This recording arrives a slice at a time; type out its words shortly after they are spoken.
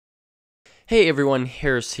Hey everyone,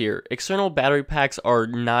 Harris here. External battery packs are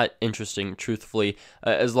not interesting, truthfully,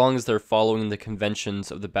 as long as they're following the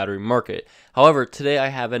conventions of the battery market. However, today I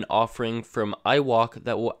have an offering from iWalks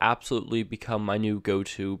that will absolutely become my new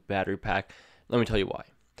go-to battery pack. Let me tell you why.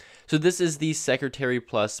 So this is the Secretary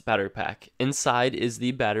Plus battery pack. Inside is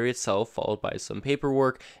the battery itself, followed by some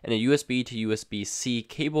paperwork and a USB to USB-C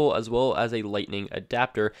cable, as well as a lightning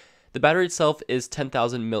adapter. The battery itself is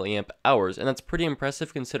 10,000 milliamp hours, and that's pretty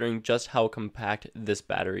impressive considering just how compact this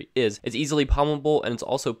battery is. It's easily palmable and it's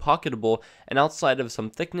also pocketable, and outside of some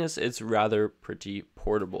thickness, it's rather pretty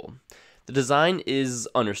portable. The design is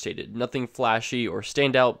understated, nothing flashy or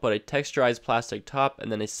standout, but a texturized plastic top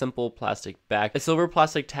and then a simple plastic back. A silver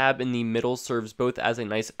plastic tab in the middle serves both as a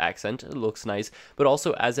nice accent, it looks nice, but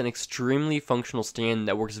also as an extremely functional stand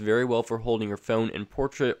that works very well for holding your phone in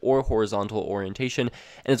portrait or horizontal orientation,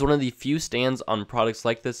 and is one of the few stands on products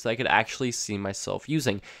like this that I could actually see myself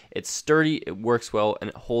using. It's sturdy, it works well,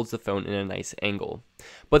 and it holds the phone in a nice angle.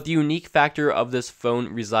 But the unique factor of this phone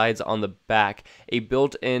resides on the back, a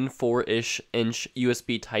built-in 4-inch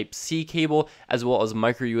USB Type-C cable, as well as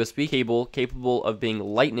micro USB cable capable of being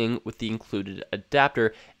lightning with the included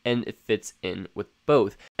adapter, and it fits in with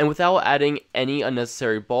both. And without adding any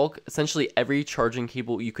unnecessary bulk, essentially every charging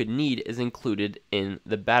cable you could need is included in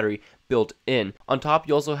the battery, built in. On top,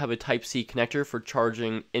 you also have a Type-C connector for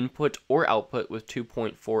charging input or output with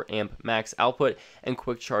 2.4 amp max output and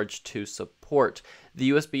quick charge to support. The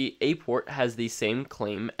USB-A port has the same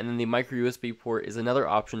claim, and then the micro USB port is another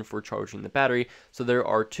option for charging the battery. So there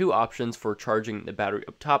are two options for charging the battery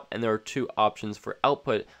up top, and there are two options for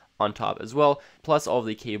output on top as well, plus all of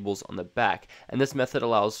the cables on the back. And this method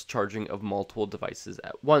allows charging of multiple devices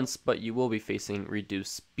at once, but you will be facing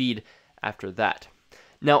reduced speed after that.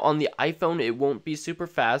 Now on the iPhone, it won't be super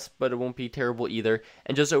fast, but it won't be terrible either.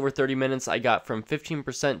 In just over 30 minutes, I got from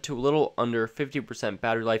 15% to a little under 50%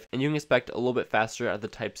 battery life, and you can expect a little bit faster at the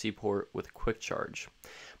Type-C port with quick charge.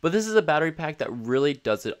 But this is a battery pack that really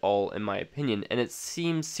does it all in my opinion, and it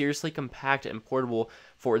seems seriously compact and portable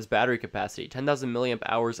for its battery capacity. 10,000 milliamp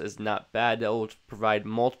hours is not bad. That will provide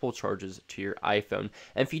multiple charges to your iPhone,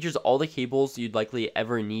 and features all the cables you'd likely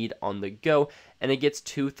ever need on the go, and it gets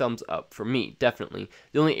 2 thumbs up for me, definitely.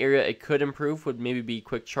 The only area it could improve would maybe be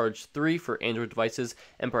Quick Charge 3 for Android devices,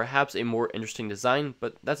 and perhaps a more interesting design,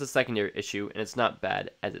 but that's a secondary issue, and it's not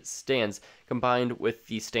bad as it stands, combined with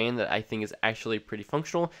the stand that I think is actually pretty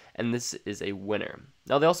functional, and this is a winner.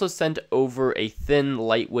 Now they also sent over a thin,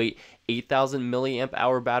 lightweight 8,000 milliamp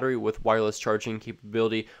hour battery with wireless charging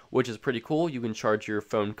capability, which is pretty cool. You can charge your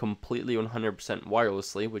phone completely 100%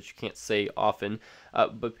 wirelessly, which you can't say often,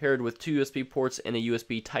 but paired with 2 USB ports and a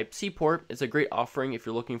USB Type-C port, it's a great offering if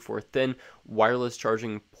you're looking for a thin, wireless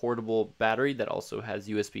charging portable battery that also has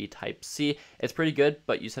USB Type-C. It's pretty good,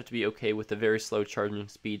 but you just have to be okay with the very slow charging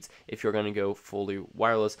speeds if you're going to go fully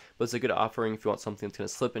wireless, but it's a good offering if you want something that's going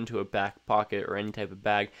to slip into a back pocket or any type of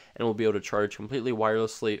bag and will be able to charge completely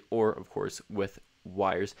wirelessly or, of course, with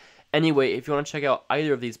wires. Anyway, if you want to check out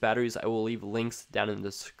either of these batteries, I will leave links down in the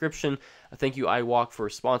description. Thank you, iWalks, for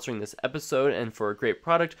sponsoring this episode and for a great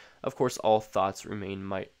product. Of course, all thoughts remain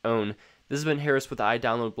my own. This has been Harris with the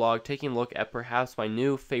iDownload blog, taking a look at perhaps my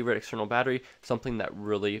new favorite external battery, something that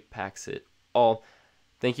really packs it all.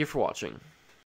 Thank you for watching.